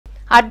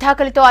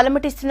అర్ధాకలితో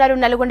అలమటిస్తున్నారు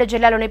నల్గొండ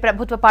జిల్లాలోని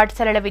ప్రభుత్వ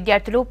పాఠశాలల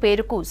విద్యార్థులు.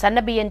 పేరుకు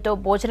సన్నబియ్యంతో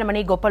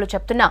భోజనమని గొప్పలు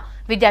చెప్తున్నా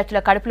విద్యార్థుల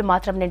కడుపులు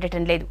మాత్రం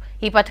నిండటం లేదు.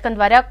 ఈ పథకం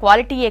ద్వారా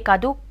క్వాలిటీయే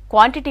కాదు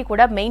క్వాంటిటీ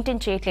కూడా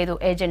మెయింటైన్ చేయట్లేదు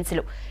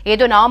ఏజెన్సీలు.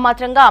 ఏదో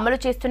నామమాత్రంగా అమలు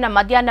చేస్తున్న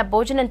మధ్యాహ్న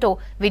భోజనంతో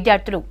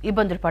విద్యార్థులు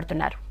ఇబ్బందులు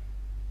పడుతున్నారు.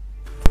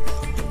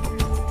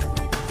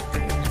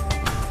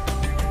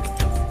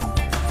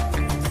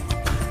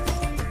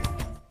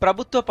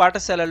 ప్రభుత్వ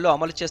పాఠశాలల్లో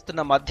అమలు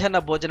చేస్తున్న మధ్యాహ్న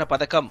భోజన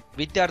పథకం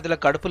విద్యార్థుల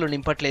కడుపులు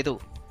నింపట్లేదు.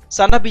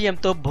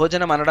 సన్నబియ్యంతో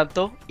భోజనం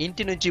అనడంతో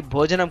ఇంటి నుంచి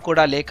భోజనం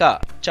కూడా లేక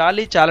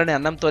చాలీ చాలని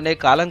అన్నంతోనే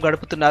కాలం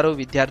గడుపుతున్నారు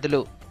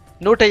విద్యార్థులు.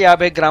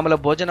 150 గ్రాముల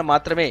భోజనం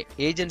మాత్రమే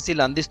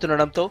ఏజెన్సీలు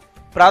అందిస్తుండడంతో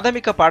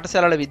ప్రాథమిక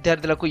పాఠశాలల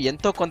విద్యార్థులకు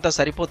ఎంతో కొంత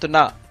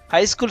సరిపోతున్నా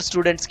హైస్కూల్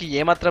స్టూడెంట్స్కి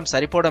ఏమాత్రం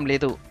సరిపోవడం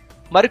లేదు.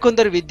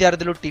 మరికొందరు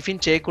విద్యార్థులు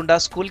టిఫిన్ చేయకుండా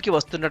స్కూల్కి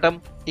వస్తుండటం,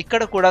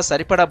 ఇక్కడ కూడా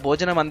సరిపడా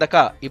భోజనం అందక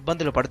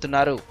ఇబ్బందులు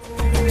పడుతున్నారు.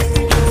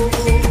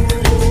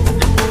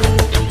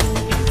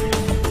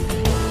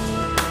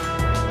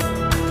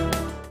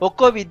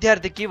 ఒక్కో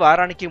విద్యార్థికి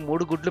వారానికి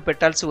 3 గుడ్లు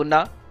పెట్టాల్సి ఉన్నా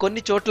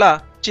కొన్ని చోట్ల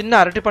చిన్న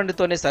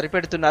అరటిపండుతోనే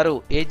సరిపెడుతున్నారు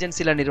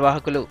ఏజెన్సీల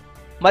నిర్వాహకులు.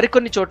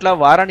 మరికొన్ని చోట్ల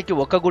వారానికి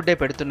 1 గుడ్డే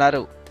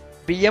పెడుతున్నారు.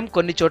 బియ్యం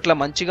కొన్ని చోట్ల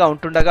మంచిగా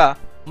ఉంటుండగా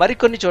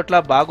మరికొన్ని చోట్ల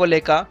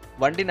బాగోలేక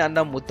వండిన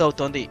అన్నం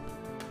ముద్దవుతోంది.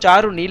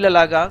 చారు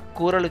నీళ్లలాగా,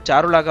 కూరలు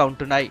చారులాగా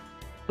ఉంటున్నాయి.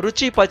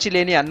 రుచి పచి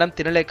లేని అన్నం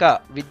తినలేక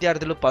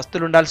విద్యార్థులు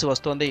పస్తులుండాల్సి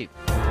వస్తోంది.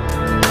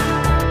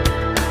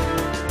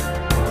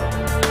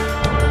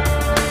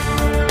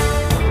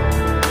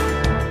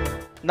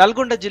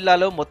 నల్గొండ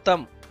జిల్లాలో మొత్తం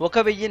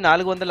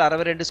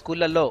 1462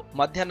 స్కూళ్లలో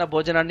మధ్యాహ్న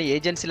భోజనాన్ని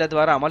ఏజెన్సీల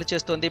ద్వారా అమలు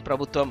చేస్తోంది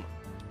ప్రభుత్వం.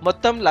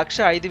 మొత్తం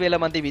 1,05,000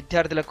 మంది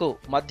విద్యార్థులకు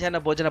మధ్యాహ్న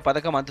భోజన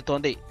పథకం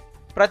అందుతోంది.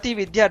 ప్రతి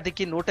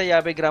విద్యార్థికి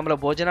 150 గ్రాముల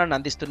భోజనాన్ని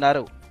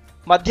అందిస్తున్నారు.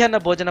 మధ్యాహ్న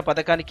భోజన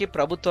పథకానికి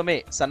ప్రభుత్వమే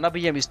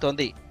సన్నబియ్యం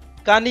ఇస్తోంది.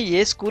 కానీ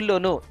ఏ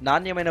స్కూల్లోనూ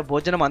నాణ్యమైన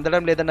భోజనం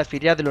అందడం లేదన్న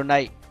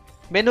ఫిర్యాదులున్నాయి.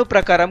 మెనూ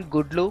ప్రకారం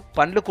గుడ్లు,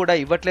 పండ్లు కూడా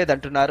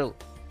ఇవ్వట్లేదంటున్నారు.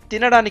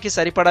 తినడానికి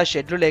సరిపడా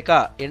షెడ్లు లేక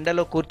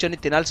ఎండలో కూర్చొని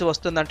తినాల్సి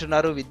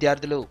వస్తుందంటున్నారు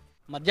విద్యార్థులు.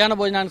 మధ్యాహ్న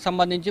భోజనానికి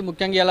సంబంధించి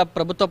ముఖ్యంగా ఇలా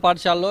ప్రభుత్వ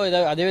పాఠశాలలో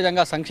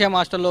అదేవిధంగా సంక్షేమ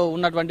హాస్టల్లో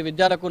ఉన్నటువంటి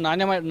విద్యార్థులకు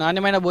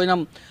నాణ్యమైన భోజనం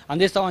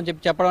అందిస్తామని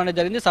చెప్పడం అనేది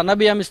జరిగింది.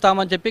 సన్నబియ్యం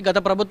ఇస్తామని చెప్పి గత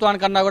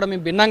ప్రభుత్వానికన్నా కూడా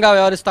మేము భిన్నంగా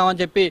వ్యవహరిస్తామని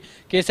చెప్పి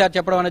కేసీఆర్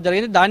చెప్పడం అనేది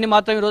జరిగింది. దాన్ని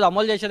మాత్రం ఈరోజు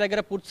అమలు చేసే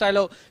దగ్గర పూర్తి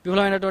స్థాయిలో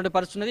విఫలమైనటువంటి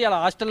పరిస్థితి ఉంది. ఇలా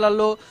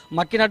హాస్టళ్లలో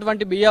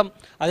మక్కినటువంటి బియ్యం,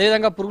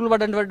 అదేవిధంగా పురుగులు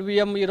పడినటువంటి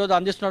బియ్యం ఈరోజు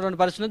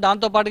అందిస్తున్నటువంటి పరిస్థితి.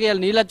 దాంతోపాటుగా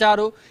ఇలా నీళ్ళ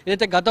చారు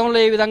ఏదైతే గతంలో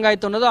ఏ విధంగా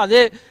అయితే ఉన్నదో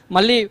అదే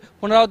మళ్ళీ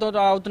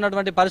పునరావృతం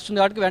అవుతున్నటువంటి పరిస్థితి.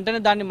 కాబట్టి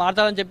వెంటనే దాన్ని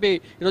మార్చాలని చెప్పి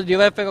ఈరోజు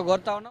డివైఎఫ్ఐగా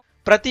కోరుతా ఉన్నాం.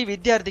 ప్రతి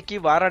విద్యార్థికి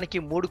వారానికి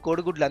 3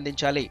 కోడిగుడ్లు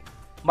అందించాలి.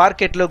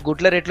 మార్కెట్లో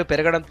గుడ్ల రేట్లు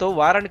పెరగడంతో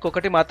వారానికి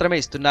 1 మాత్రమే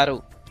ఇస్తున్నారు.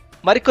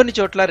 మరికొన్ని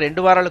చోట్ల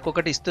 2 వారాలకు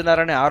 1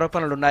 ఇస్తున్నారనే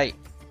ఆరోపణలున్నాయి.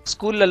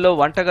 స్కూళ్లలో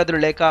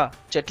వంటగదులు లేక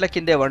చెట్ల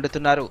కిందే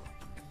వండుతున్నారు.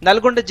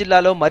 నల్గొండ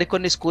జిల్లాలో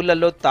మరికొన్ని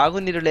స్కూళ్లలో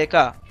తాగునీరు లేక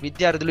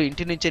విద్యార్థులు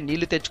ఇంటి నుంచే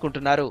నీళ్లు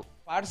తెచ్చుకుంటున్నారు.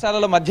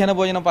 పాఠశాలలో మధ్యాహ్న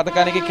భోజన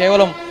పథకానికి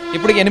కేవలం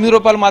ఇప్పటికి 8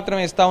 రూపాయలు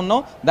మాత్రమే ఇస్తా ఉన్నాం.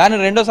 దాన్ని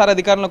రెండోసారి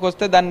అధికారంలోకి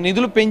వస్తే దాన్ని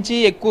నిధులు పెంచి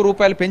ఎక్కువ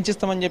రూపాయలు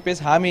పెంచిస్తామని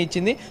చెప్పేసి హామీ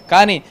ఇచ్చింది.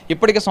 కానీ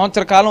ఇప్పటికే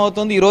సంవత్సర కాలం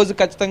అవుతుంది. ఈ రోజు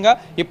ఖచ్చితంగా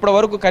ఇప్పటి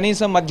వరకు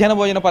కనీసం మధ్యాహ్న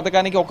భోజన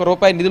పథకానికి 1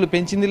 రూపాయి నిధులు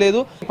పెంచింది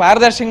లేదు.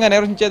 పారదర్శకంగా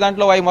నిర్వహించే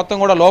దాంట్లో అవి మొత్తం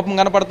కూడా లోపం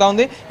కనపడతా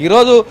ఉంది.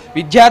 ఈరోజు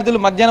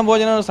విద్యార్థులు మధ్యాహ్న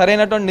భోజనం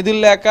సరైనటువంటి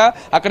నిధులు లేక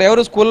అక్కడ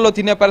ఎవరు స్కూల్లో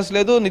తినే పరిస్థితి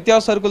లేదు.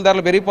 నిత్యావసర సరుకుల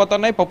ధరలు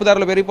పెరిగిపోతున్నాయి, పప్పు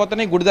ధరలు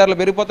పెరిగిపోతున్నాయి, గుడ్డి ధరలు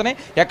పెరిగిపోతున్నాయి.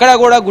 ఎక్కడా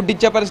కూడా గుడ్డి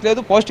ఇచ్చే పరిస్థితి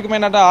లేదు,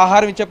 పౌష్టికమైన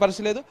ఆహారం ఇచ్చే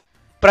పరిస్థితి లేదు.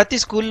 ప్రతి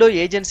స్కూల్లో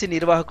ఏజెన్సీ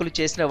నిర్వాహకులు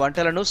చేసిన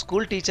వంటలను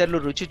స్కూల్ టీచర్లు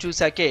రుచి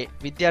చూశాకే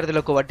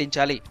విద్యార్థులకు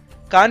వడ్డించాలి.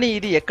 కానీ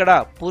ఇది ఎక్కడా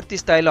పూర్తి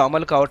స్థాయిలో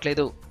అమలు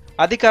కావట్లేదు.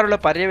 అధికారుల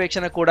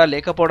పర్యవేక్షణ కూడా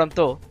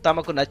లేకపోవడంతో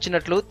తమకు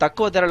నచ్చినట్లు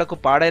తక్కువ ధరలకు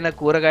పాడైన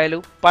కూరగాయలు,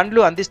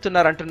 పండ్లు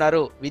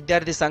అందిస్తున్నారంటున్నారు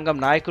విద్యార్థి సంఘం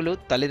నాయకులు,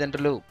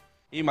 తల్లిదండ్రులు.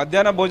 ఈ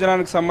మధ్యాహ్న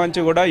భోజనానికి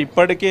సంబంధించి కూడా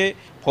ఇప్పటికే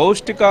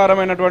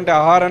పౌష్టికారమైనటువంటి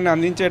ఆహారాన్ని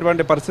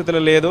అందించేటువంటి పరిస్థితులు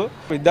లేదు.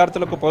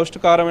 విద్యార్థులకు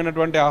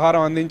పౌష్టికారమైనటువంటి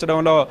ఆహారం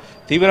అందించడంలో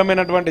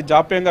తీవ్రమైనటువంటి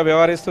జాప్యంగా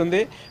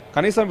వ్యవహరిస్తుంది.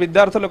 కనీసం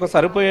విద్యార్థులకు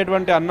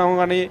సరిపోయేటువంటి అన్నం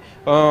కానీ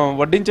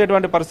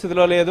వడ్డించేటువంటి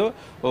పరిస్థితిలో లేదు.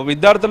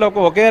 విద్యార్థులకు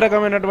ఒకే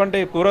రకమైనటువంటి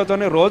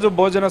కూరతోని రోజు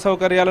భోజన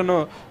సౌకర్యాలను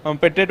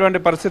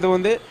పెట్టేటువంటి పరిస్థితి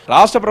ఉంది.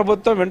 రాష్ట్ర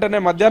ప్రభుత్వం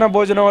వెంటనే మధ్యాహ్న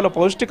భోజనంలో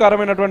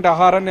పౌష్టికారమైనటువంటి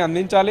ఆహారాన్ని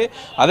అందించాలి.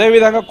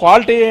 అదేవిధంగా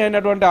క్వాలిటీ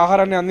అయినటువంటి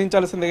ఆహారాన్ని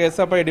అందించాల్సిందిగా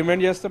ఎస్ఎఫ్ఐ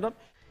డిమాండ్ చేస్తున్నాం.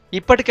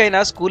 ఇప్పటికైనా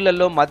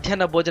స్కూళ్లలో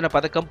మధ్యాహ్న భోజన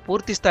పథకం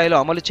పూర్తి స్థాయిలో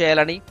అమలు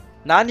చేయాలని,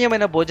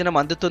 నాణ్యమైన భోజనం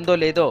అందుతుందో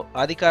లేదో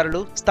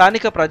అధికారులు,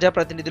 స్థానిక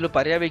ప్రజాప్రతినిధులు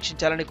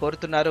పర్యవేక్షించాలని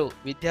కోరుతున్నారు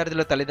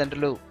విద్యార్థుల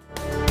తల్లిదండ్రులు.